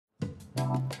and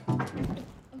welcome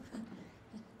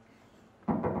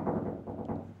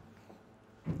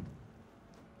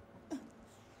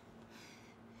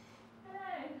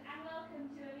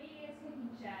to Amelia'S cooking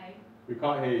show. We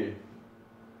can't hear you.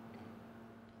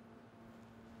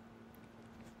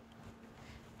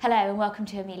 Hello and welcome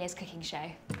to Amelia'S cooking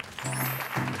show.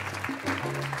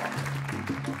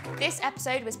 This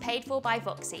episode was paid for by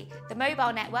Voxy, the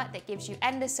mobile network that gives you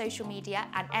endless social media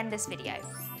and endless video.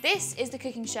 This is the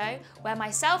cooking show where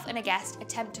myself and a guest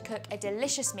attempt to cook a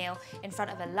delicious meal in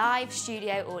front of a live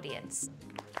studio audience.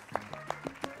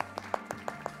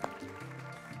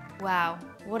 Wow,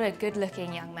 what a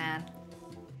good-looking young man.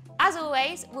 As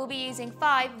always, we'll be using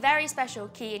 5 very special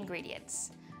key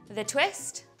ingredients. The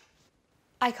twist: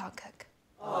 I can't cook.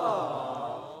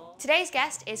 Aww. Today's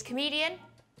guest is comedian,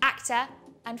 actor,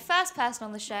 and first person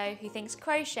on the show who thinks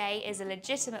crochet is a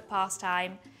legitimate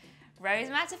pastime, Rose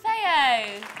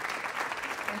Matafeo.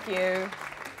 Thank you.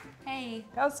 Hey.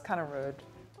 That was kind of rude.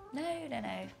 No.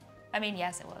 I mean,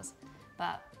 yes, it was,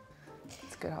 but...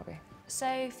 It's a good hobby.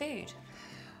 So, food.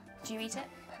 Do you eat it?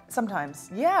 Sometimes,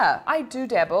 yeah. I do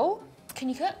dabble. Can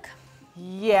you cook?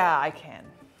 Yeah, I can.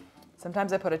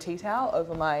 Sometimes I put a tea towel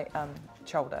over my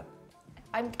shoulder.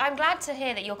 I'm glad to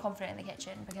hear that you're confident in the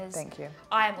kitchen because Thank you.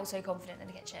 I am also confident in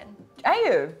the kitchen. Are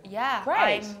you? Yeah,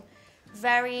 Great. I'm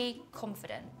very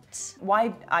confident.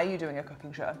 Why are you doing a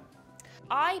cooking show?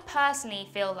 I personally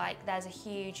feel like there's a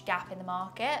huge gap in the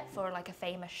market for like a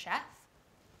famous chef.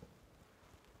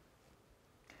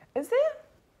 Is there?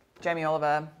 Jamie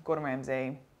Oliver, Gordon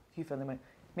Ramsay, Hugh Finley,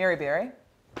 Mary Berry.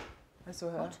 I saw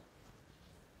her. What?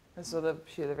 I saw the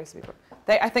recipe for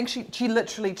it. I think she'd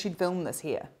filmed this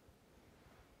here.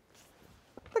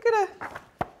 Look at her.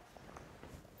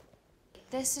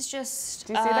 This is just...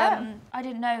 Do you see that? I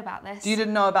didn't know about this. You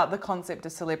didn't know about the concept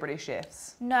of celebrity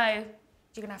chefs? No.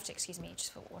 You're going to have to excuse me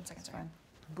just for 1 second. Sorry.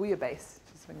 Bouillabaisse.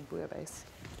 Just making bouillabaisse.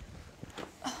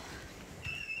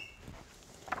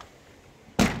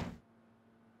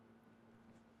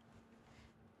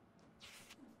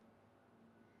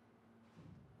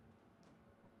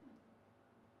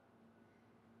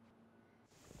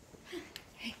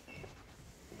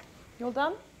 You all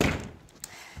done?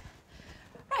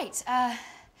 Right,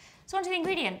 so on to the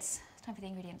ingredients. It's time for the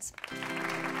ingredients.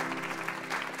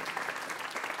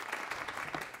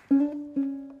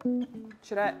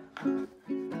 Should I?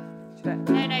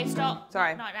 No, stop.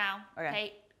 Sorry. Not now.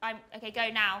 Okay. Okay, go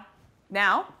now.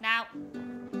 Now? Now.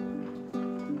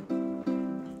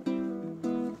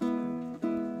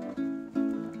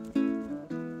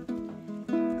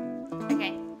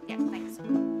 Okay, yeah, thanks.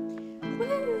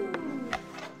 Woo!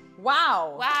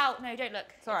 Wow. Wow, no, don't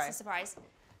look. Sorry. It's a surprise.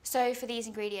 So for these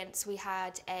ingredients, we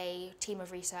had a team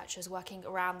of researchers working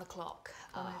around the clock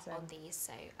on these.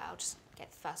 So I'll just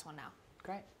get the first one now.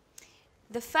 Great.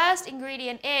 The first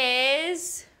ingredient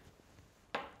is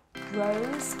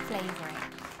rose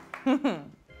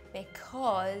flavouring.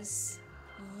 Because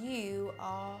you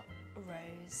are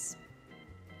Rose.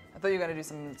 I thought you were going to do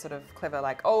some sort of clever,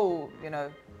 like, oh, you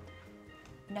know,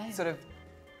 No. sort of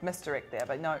misdirect there,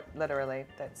 but no, literally,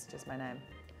 that's just my name.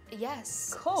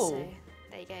 Yes. Cool. So,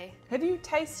 there you go. Have you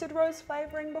tasted rose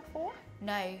flavouring before?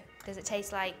 No. Does it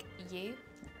taste like you?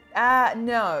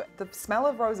 No. The smell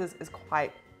of roses is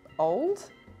quite old.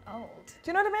 Old? Do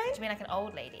you know what I mean? Do you mean like an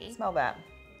old lady? Smell that.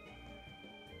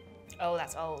 Oh,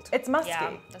 that's old. It's musky.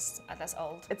 Yeah, that's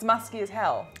old. It's musky as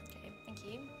hell. Okay, thank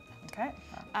you. Okay.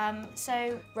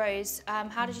 So, Rose,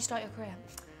 how did you start your career?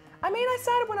 I mean, I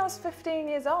started when I was 15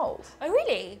 years old. Oh,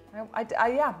 really?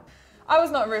 Yeah. I was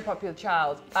not a very popular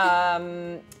child,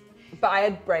 but I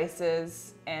had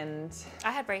braces and...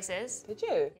 I had braces. Did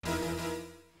you?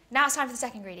 Now it's time for the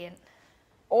second ingredient.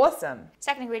 Awesome.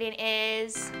 Second ingredient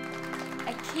is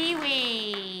a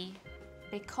kiwi,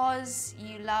 because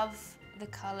you love the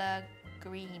colour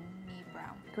greeny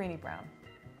brown. Greeny brown.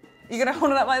 You gonna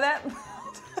hold it up like that?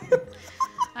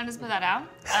 I'll just put that down.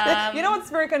 You know what's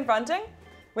very confronting?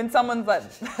 When someone's like,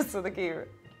 that's the kiwi.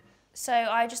 So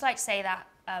I'd just like to say that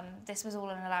this was all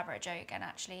an elaborate joke, and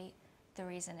actually the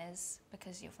reason is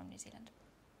because you're from New Zealand.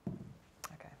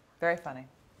 Okay, very funny.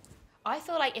 I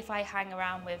feel like if I hang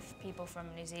around with people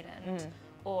from New Zealand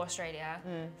or Australia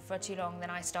for too long, then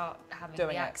I start having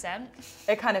the accent.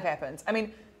 It kind of happens. I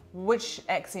mean, which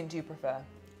accent do you prefer?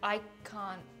 I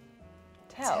can't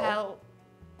tell.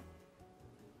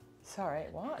 Sorry,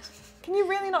 what? Can you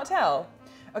really not tell?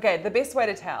 Okay, the best way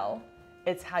to tell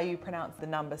is how you pronounce the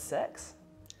number 6.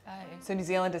 Oh. So New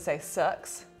Zealanders say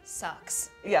six.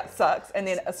 Sucks. Yeah, sucks. And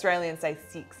then Australians say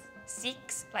six.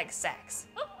 Six, like sex.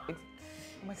 Oh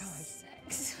my god.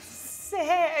 Sex.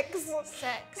 Sex.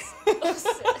 Sex. Oh,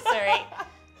 sorry.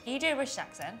 You do a British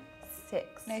accent.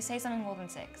 6. No, say something more than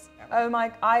 6. Oh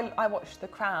my, I watched The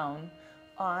Crown.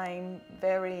 I'm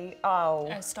very,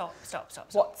 Oh, stop.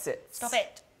 What's it? Stop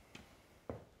it.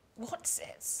 What's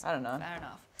it? I don't know. Fair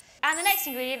enough. And the next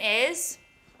ingredient is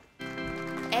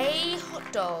a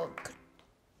hot dog.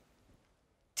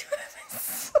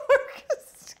 So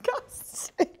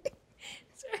disgusting.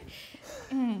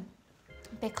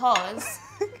 Because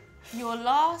your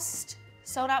last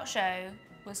sold out show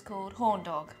was called Horn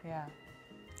Dog. Yeah.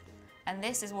 And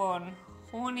this is one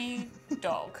horny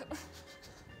dog.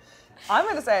 I'm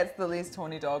going to say it's the least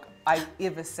horny dog I've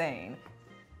ever seen.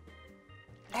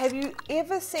 Have you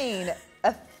ever seen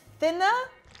a thinner,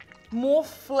 more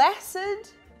flaccid,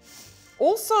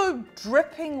 also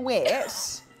dripping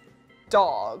wet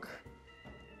dog?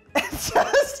 It's so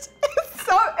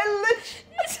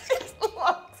delicious.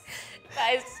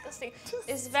 That is disgusting.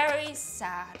 It's very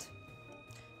sad.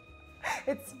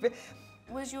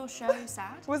 Was your show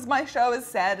sad? Was my show as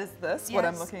sad as this, what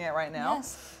I'm Yes. looking at right now?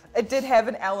 Yes. It did have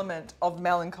an element of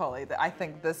melancholy that I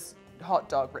think this hot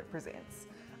dog represents.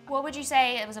 What would you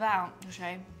say it was about, your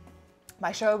show?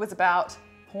 My show was about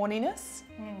horniness,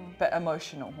 but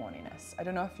emotional horniness. I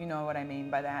don't know if you know what I mean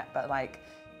by that, but like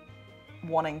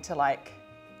wanting to like,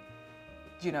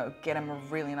 you know, get him a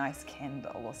really nice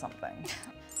candle or something.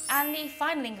 And the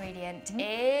final ingredient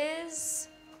is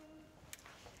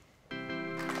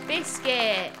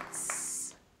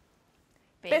biscuits.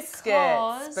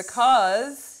 Biscuits,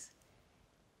 because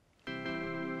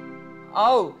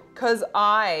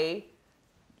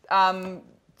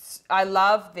I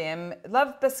love them,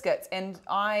 love biscuits, and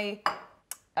I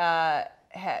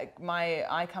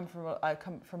come from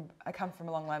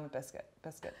a long line of biscuit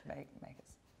makers.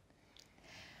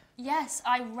 Yes,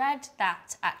 I read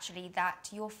that actually, that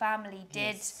your family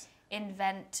did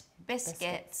invent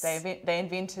biscuits. They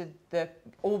invented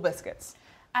all biscuits.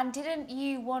 And didn't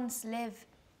you once live,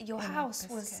 your house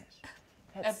was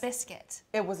a biscuit?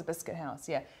 It was a biscuit house,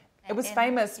 yeah. It was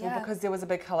famous yeah. because there was a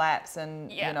big collapse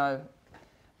and, Yeah. you know,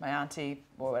 my auntie,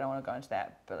 well, I don't want to go into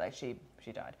that, but like she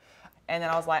died. And then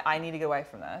I was like, I need to get away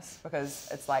from this because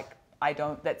it's like,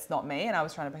 that's not me. And I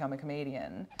was trying to become a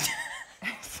comedian.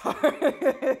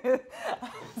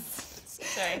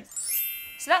 Sorry.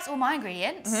 So that's all my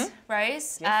ingredients,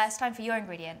 Rose. Yes. It's time for your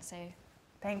ingredient, so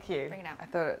Thank you. Bring it out. I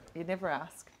thought you'd never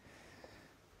ask.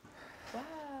 wow.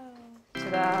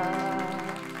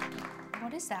 Ta-da!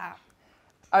 What is that?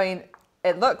 I mean,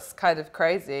 it looks kind of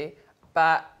crazy,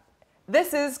 but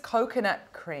this is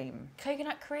coconut cream.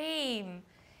 Coconut cream.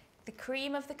 The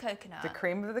cream of the coconut. The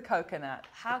cream of the coconut.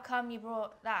 How come you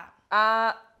brought that?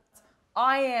 I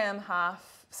am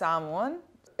half Samoan.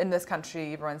 In this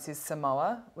country, everyone says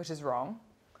Samoa, which is wrong.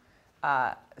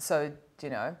 So, do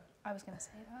you know? I was going to say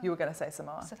that. You were going to say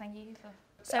Samoa. So thank you for...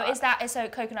 So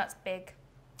coconut's big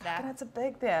there? Coconuts are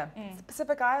big there. It's the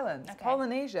Pacific Islands, Okay.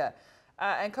 Polynesia.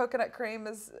 And coconut cream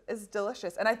is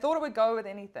delicious. And I thought it would go with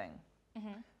anything.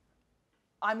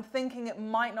 I'm thinking it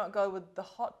might not go with the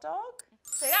hot dog.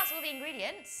 So that's all the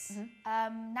ingredients.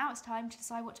 Now it's time to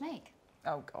decide what to make.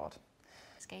 Oh, God.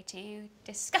 Let's go to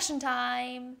discussion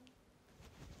time.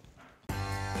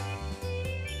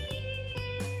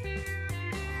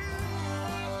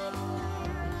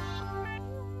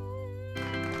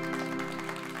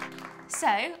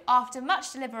 So, after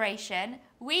much deliberation,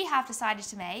 we have decided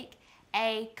to make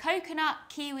a coconut,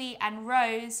 kiwi and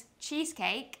rose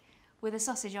cheesecake with a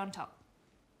sausage on top.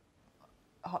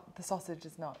 The sausage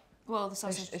is not. Well, the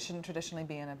sausage... It shouldn't traditionally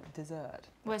be in a dessert.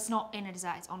 Well, it's not in a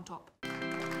dessert, it's on top.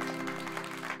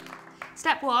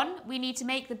 Step 1, we need to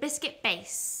make the biscuit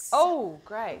base. Oh,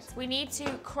 great. We need to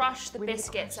crush the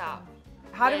biscuits up.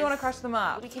 How do you want to crush them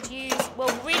up? We could use, well,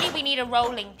 really we need a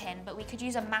rolling pin, but we could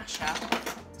use a masher.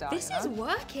 This is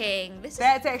working. That's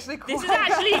actually cool. This is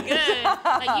actually good.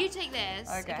 Like, you take this.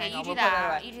 Okay, you we'll do put that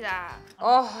that. away. You do that.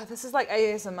 Oh, this is like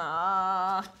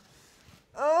ASMR.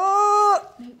 Oh!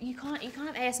 No, you can't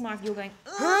have ASMR if you're going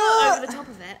over the top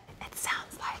of it. It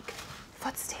sounds like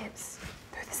footsteps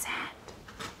through the sand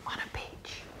on a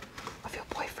beach of your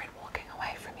boyfriend walking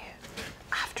away from you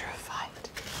after a fight.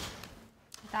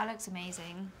 That looks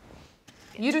amazing.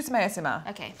 You do some ASMR.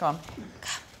 Okay. Go on.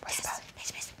 Whisper.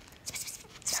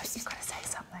 No, you've got to say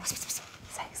something.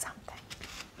 Say something.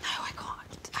 No, I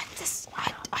can't. I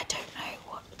don't know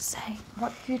what to say.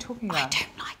 What are you talking about? I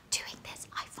don't like doing this.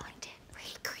 I find it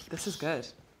really creepy. This is good.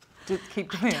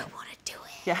 Keep doing it. I don't want to do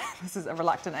it. Yeah, this is a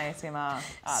reluctant ASMR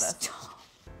artist. Stop.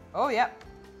 Oh, yep.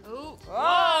 Ooh.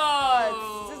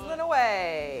 Oh, it's sizzling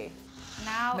away.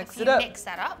 Now, Mix if it you up. mix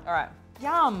that up. All right.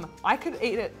 Yum. I could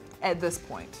eat it at this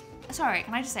point. Sorry,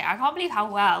 can I just say, I can't believe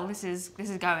how well this is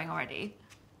going already.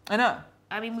 I know.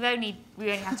 I mean, we only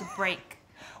have to break.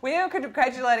 We are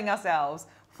congratulating ourselves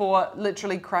for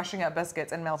literally crushing up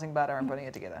biscuits and melting butter and putting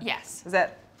it together. Yes. Is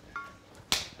that?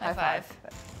 High five.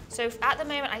 So at the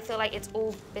moment, I feel like it's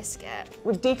all biscuit.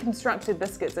 We've deconstructed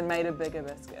biscuits and made a bigger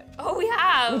biscuit. Oh, we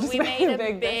have. We made a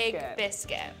big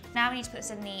biscuit. Now we need to put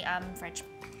this in the fridge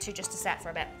to set for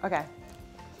a bit. Okay.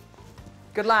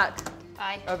 Good luck.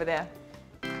 Bye. Over there.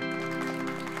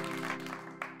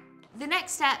 The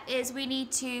next step is we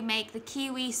need to make the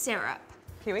kiwi syrup.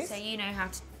 Kiwis? So you know how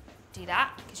to do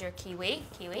that because you're a kiwi.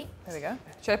 Kiwi. There we go.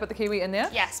 Should I put the kiwi in there?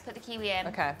 Yes, put the kiwi in.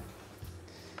 Okay.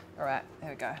 All right, there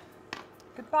we go.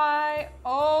 Goodbye,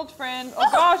 old friend. Oh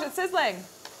gosh, it's sizzling.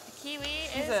 The kiwi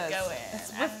Jesus. is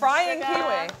going. We're frying sugar.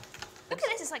 kiwi. Look at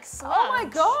this, it's like sludge. Oh my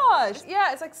gosh.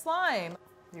 Yeah, it's like slime.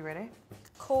 You ready?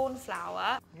 Corn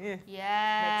flour. Yeah.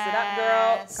 Yes. Mix it up,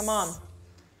 girl. Come on.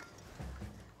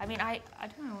 I mean, I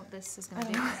don't know what this is going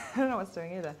to do. I don't know what it's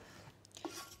doing either.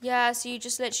 Yeah, so you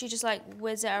just literally just like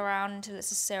whiz it around until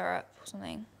it's a syrup or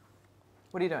something.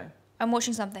 What are you doing? I'm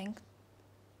watching something.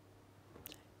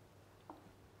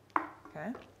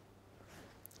 Okay.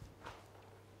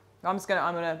 I'll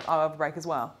have a break as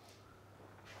well.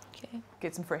 Okay.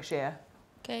 Get some fresh air.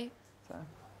 Okay. So.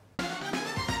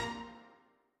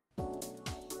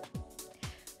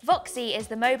 Voxy is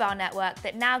the mobile network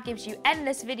that now gives you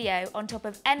endless video on top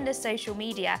of endless social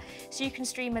media, so you can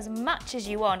stream as much as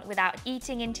you want without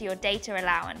eating into your data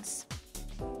allowance.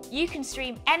 You can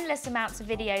stream endless amounts of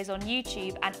videos on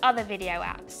YouTube and other video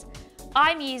apps.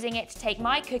 I'm using it to take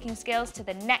my cooking skills to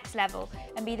the next level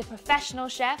and be the professional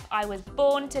chef I was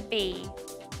born to be.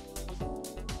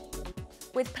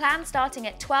 With plans starting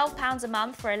at £12 a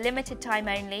month for a limited time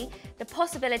only, the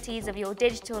possibilities of your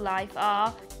digital life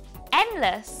are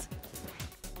endless.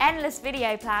 Endless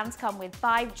video plans come with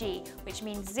 5G, which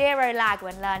means zero lag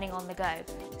when learning on the go,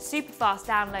 super fast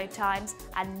download times,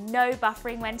 and no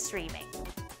buffering when streaming.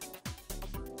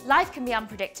 Life can be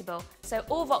unpredictable, so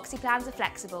all Voxy plans are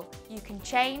flexible. You can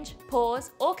change,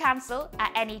 pause, or cancel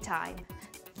at any time.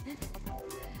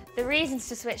 The reasons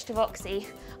to switch to Voxy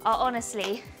are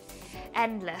honestly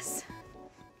endless.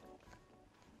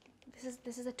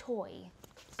 This is a toy.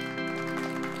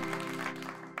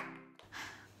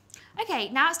 Okay,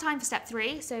 now it's time for step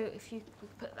 3. So if you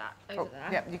put that over there.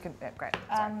 Yep, you can. Yeah, great.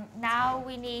 Now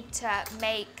we need to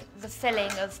make the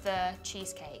filling of the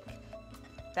cheesecake.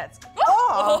 That's.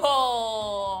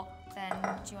 Oh! Then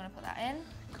do you want to put that in?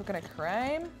 Coconut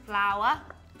cream. Flour.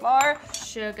 Flour.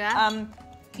 Sugar.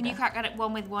 Can you crack that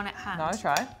one with one at hand? No,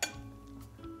 try.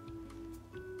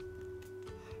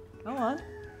 Go on.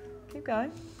 Keep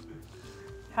going.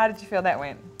 How did you feel that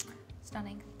went?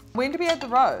 Stunning. When did we add the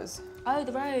rose? Oh,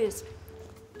 the rose.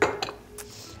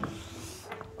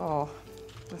 Oh,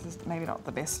 this is maybe not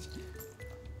the best.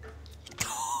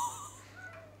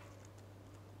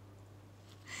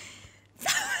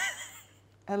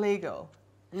 Illegal.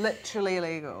 Literally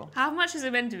illegal. How much is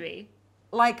it meant to be?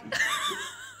 Like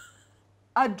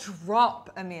a drop,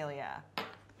 Amelia.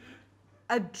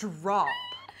 A drop.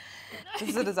 This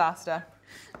is a disaster.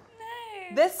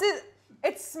 No.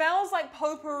 It smells like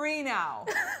potpourri now.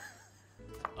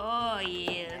 Oh,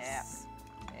 yes.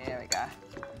 Yeah. There we go.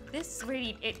 This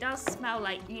really, it does smell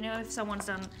like, you know, if someone's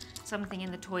done something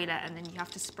in the toilet and then you have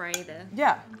to spray the...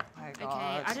 Yeah. Oh my God.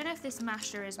 Okay, I don't know if this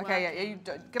masher is Okay, working. yeah, you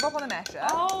don't, give up on the masher.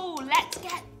 Oh, let's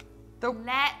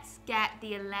get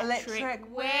the electric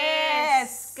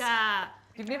whisk.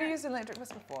 You've never used an electric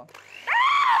whisk before.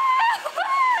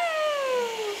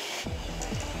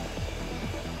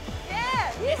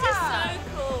 Yeah, This is so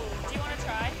cool. Do you want to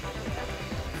try?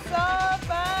 So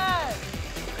fun.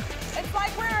 It's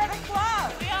like we're at a club.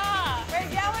 We are. We're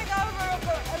yelling over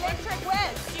the electric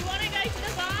whisk. Do you want to go to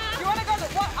the bar? Do you want to go to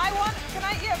what? Can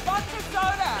I get vodka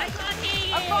soda? I can't hear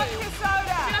you. A vodka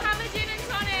soda. Do you have a gin and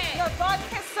tonic? No,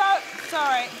 vodka soda.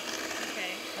 Sorry.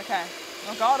 Okay. Okay.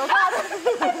 Oh God, oh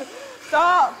God.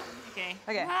 Stop. Okay.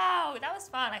 Okay. Wow, that was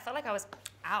fun. I felt like I was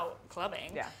out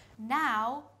clubbing. Yeah.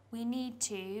 Now we need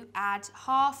to add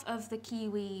half of the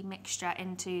kiwi mixture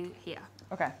into here.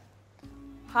 Okay.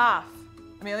 Half.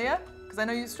 Amelia, because I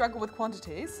know you struggle with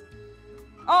quantities.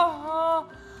 Oh.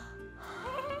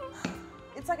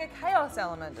 It's like a chaos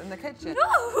element in the kitchen.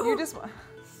 No. You're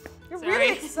Sorry.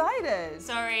 really excited.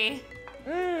 Sorry.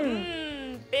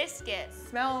 Mmm, biscuits.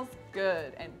 Smells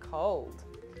good and cold.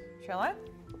 Shall I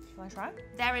try?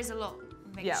 There is a lot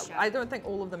of mixture. Yeah, I don't think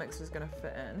all of the mixture is going to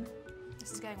fit in.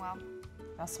 This is going well.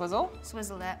 Now swizzle.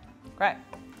 Swizzled it. Great.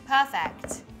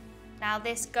 Perfect. Now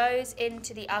this goes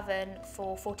into the oven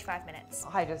for 45 minutes.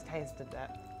 I just tasted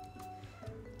that.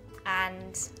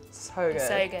 And So good.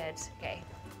 so good. Okay.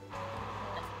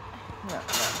 Yeah,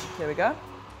 there we go.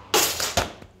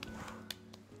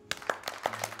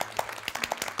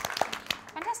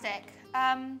 Fantastic.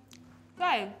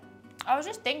 So, I was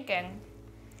just thinking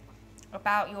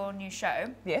about your new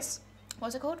show. Yes.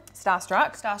 What's it called?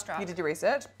 Starstruck. Starstruck. You did your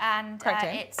research. And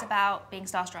it's about being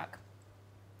starstruck.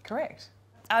 Correct.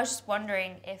 I was just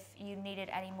wondering if you needed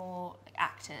any more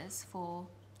actors for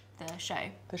the show.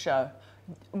 The show.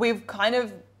 We've kind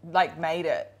of like made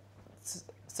it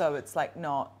so it's like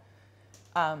not.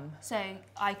 So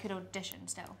I could audition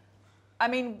still. I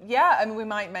mean, yeah. I mean, we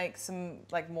might make some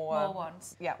like more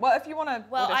ones. Yeah. Well, if you want to.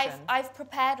 Well, audition. I've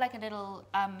prepared like a little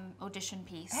audition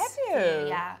piece. Have for you?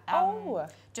 Yeah.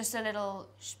 Just a little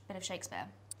bit of Shakespeare.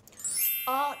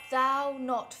 Art thou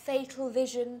not fatal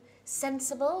vision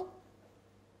sensible?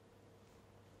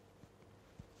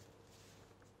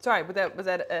 Sorry, was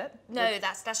that it? No,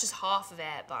 that's just half of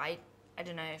it. But I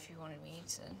don't know if you wanted me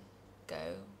to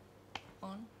go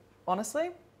on.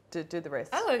 Honestly, do the rest.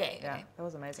 Oh, okay. Yeah, okay. that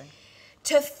was amazing.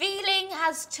 To feeling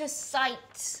as to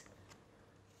sight,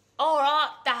 or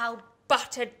art thou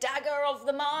but a dagger of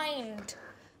the mind?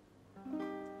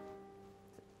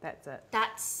 That's it.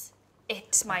 That's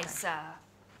it, my sir.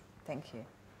 Thank you.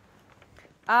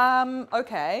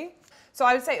 Okay. So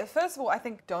I would say, first of all, I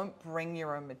think don't bring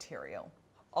your own material.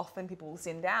 Often people will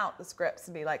send out the scripts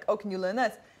and be like, oh, can you learn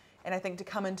this? And I think to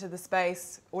come into the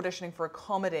space auditioning for a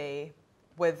comedy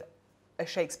with a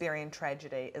Shakespearean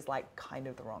tragedy is like kind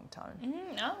of the wrong tone.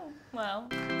 Oh, well.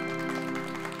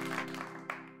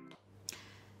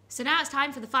 So now it's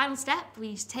time for the final step.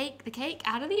 We take the cake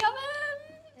out of the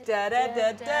oven. Da da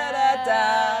da da da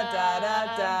da da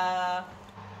da da.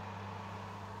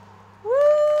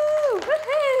 Woo!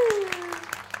 Woohoo!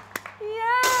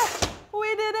 Yeah!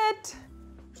 We did it!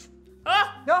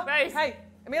 Oh, No, Rose. hey,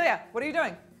 Amelia, what are you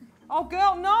doing? Oh,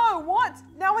 girl, no, what?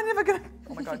 Now we're never gonna.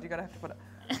 Oh my God, you're gonna have to put it.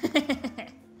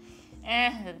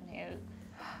 No.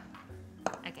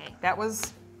 Okay. That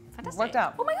was Fantastic. worked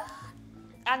out. Oh my God.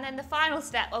 And then the final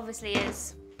step obviously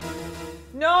is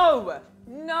No,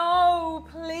 no,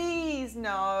 please,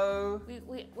 no.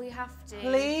 we have to.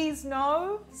 Please,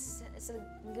 no. It's an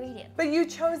ingredient. But you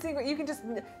chose the ingredient. You can just,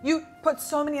 you put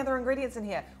so many other ingredients in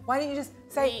here. Why don't you just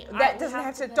say that doesn't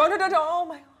have to. Don't. Oh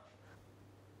my.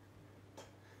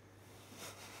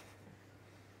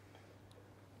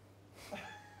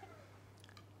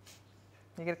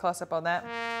 You get a close up on that.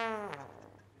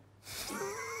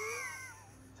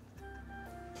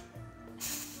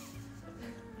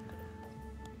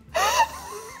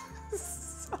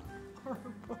 So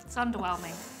horrible. It's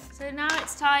underwhelming. So now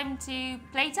it's time to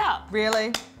plate up.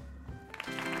 Really? Do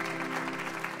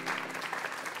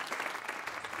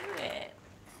it.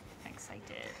 I'm excited.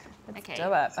 Let's Okay.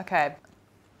 do it. Okay.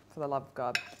 For the love of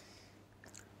God.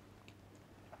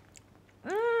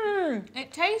 Mmm.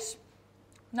 It tastes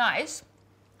nice.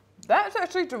 That's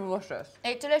actually delicious.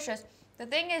 It's delicious. The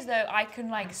thing is though, I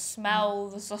can like smell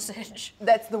the sausage.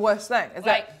 That's the worst thing. Is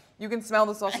Like, that you can smell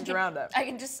the sausage around it.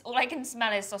 All I can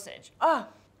smell is sausage. Ah.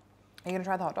 Are you gonna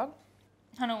try the hot dog?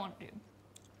 I don't want to.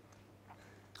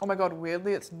 Oh my God,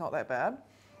 weirdly, it's not that bad.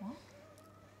 What?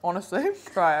 Honestly,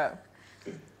 try it.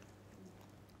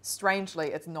 Strangely,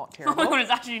 it's not Oh terrible. my God, it's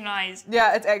actually nice.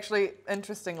 Yeah, it's actually,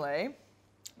 interestingly.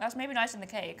 That's maybe nice in the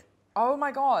cake. Oh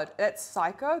my God, that's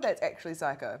psycho? That's actually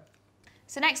psycho.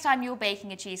 So next time you're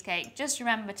baking a cheesecake, just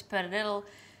remember to put a little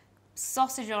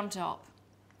sausage on top.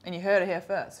 And you heard it here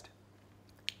first.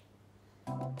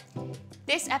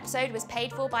 This episode was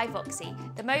paid for by Voxy,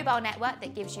 the mobile network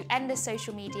that gives you endless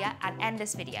social media and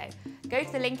endless video. Go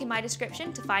to the link in my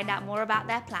description to find out more about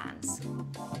their plans.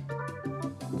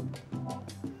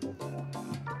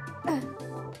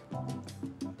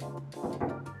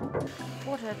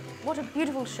 What a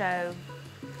beautiful show.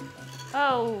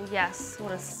 Oh yes,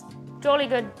 what a jolly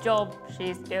good job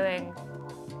she's doing.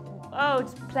 Oh,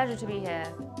 it's a pleasure to be here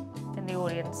in the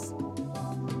audience.